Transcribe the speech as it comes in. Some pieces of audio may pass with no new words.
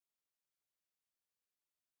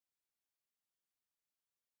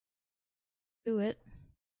do it.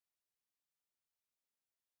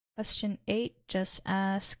 Question 8 just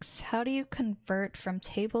asks, how do you convert from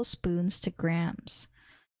tablespoons to grams?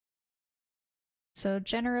 So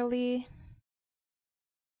generally,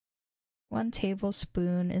 1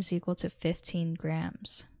 tablespoon is equal to 15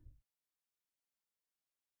 grams.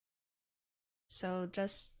 So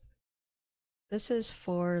just, this is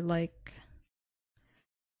for like,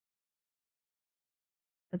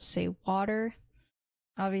 let's say water.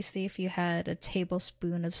 Obviously, if you had a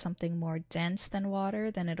tablespoon of something more dense than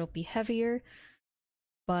water, then it'll be heavier.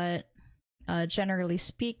 But generally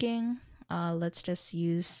speaking, let's just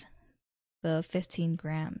use the 15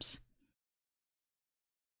 grams.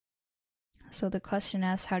 So the question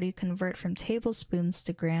asks, how do you convert from tablespoons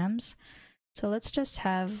to grams? So let's just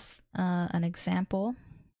have an example.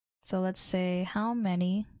 So let's say, how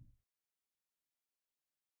many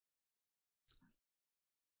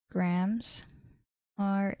grams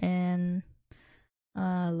are in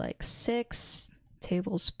like 6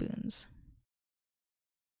 tablespoons?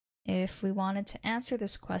 If we wanted to answer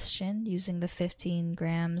this question using the 15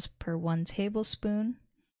 grams per 1 tablespoon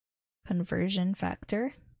conversion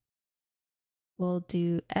factor, we'll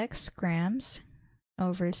do x grams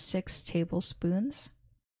over 6 tablespoons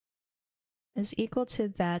is equal to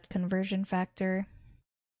that conversion factor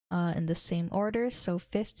in the same order, so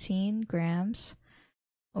 15 grams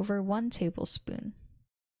over 1 tablespoon.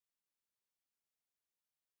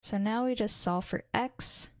 So now we just solve for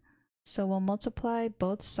x, so we'll multiply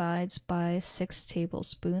both sides by 6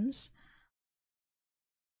 tablespoons.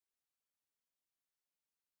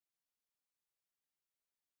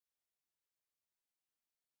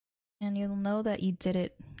 And you'll know that you did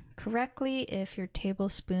it correctly if your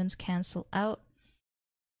tablespoons cancel out,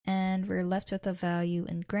 and we're left with a value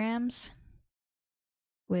in grams,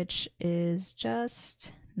 which is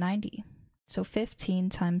just 90. So 15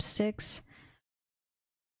 times 6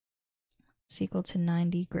 is equal to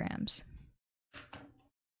 90 grams.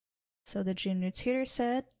 So the junior tutor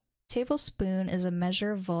said, tablespoon is a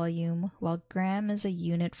measure of volume, while gram is a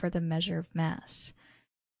unit for the measure of mass.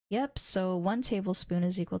 Yep, so 1 tablespoon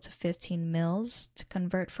is equal to 15 mils. To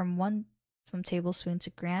convert from tablespoon to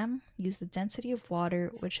gram, use the density of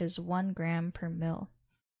water, which is 1 gram per mil.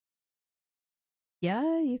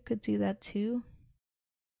 Yeah, you could do that too.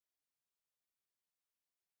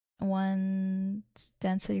 1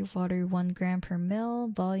 density of water, 1 gram per mil.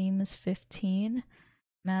 Volume is 15.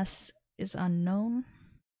 Mass is unknown.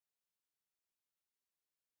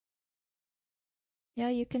 Yeah,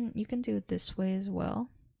 you can do it this way as well.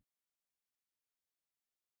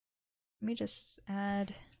 Let me just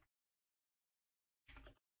add.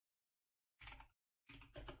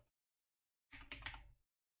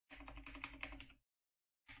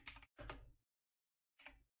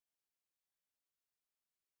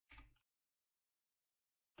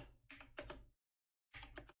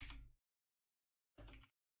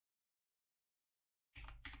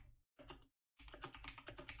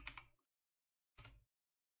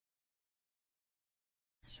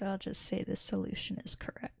 So I'll just say this solution is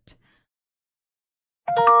correct.